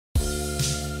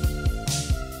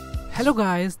Hello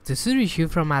guys, this is Rishi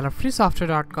from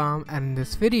alafreesoftware.com, and in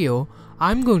this video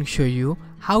I'm going to show you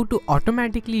how to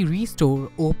automatically restore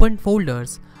opened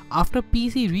folders after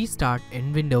PC restart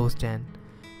in Windows 10.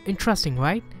 Interesting,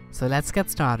 right? So let's get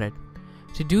started.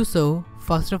 To do so,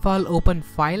 first of all open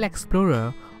File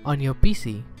Explorer on your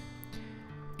PC.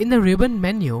 In the ribbon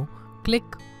menu,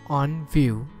 click on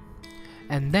View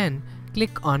and then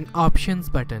click on Options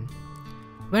button.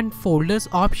 When Folders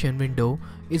option window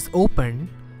is opened,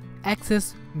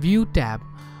 access View tab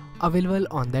available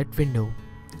on that window.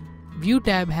 View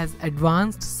tab has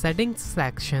advanced settings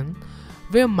section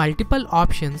where multiple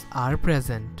options are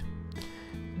present.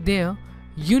 There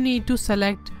you need to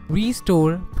select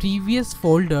Restore Previous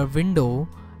Folder window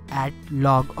at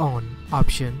Log On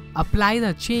option. Apply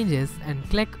the changes and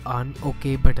click on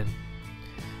OK button.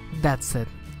 That's it.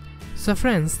 So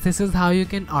friends, this is how you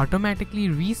can automatically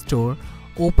restore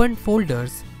opened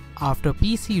folders after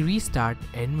PC restart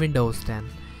in Windows 10.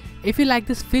 If you like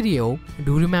this video,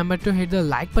 do remember to hit the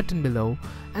like button below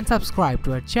and subscribe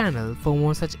to our channel for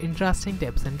more such interesting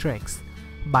tips and tricks.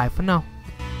 Bye for now.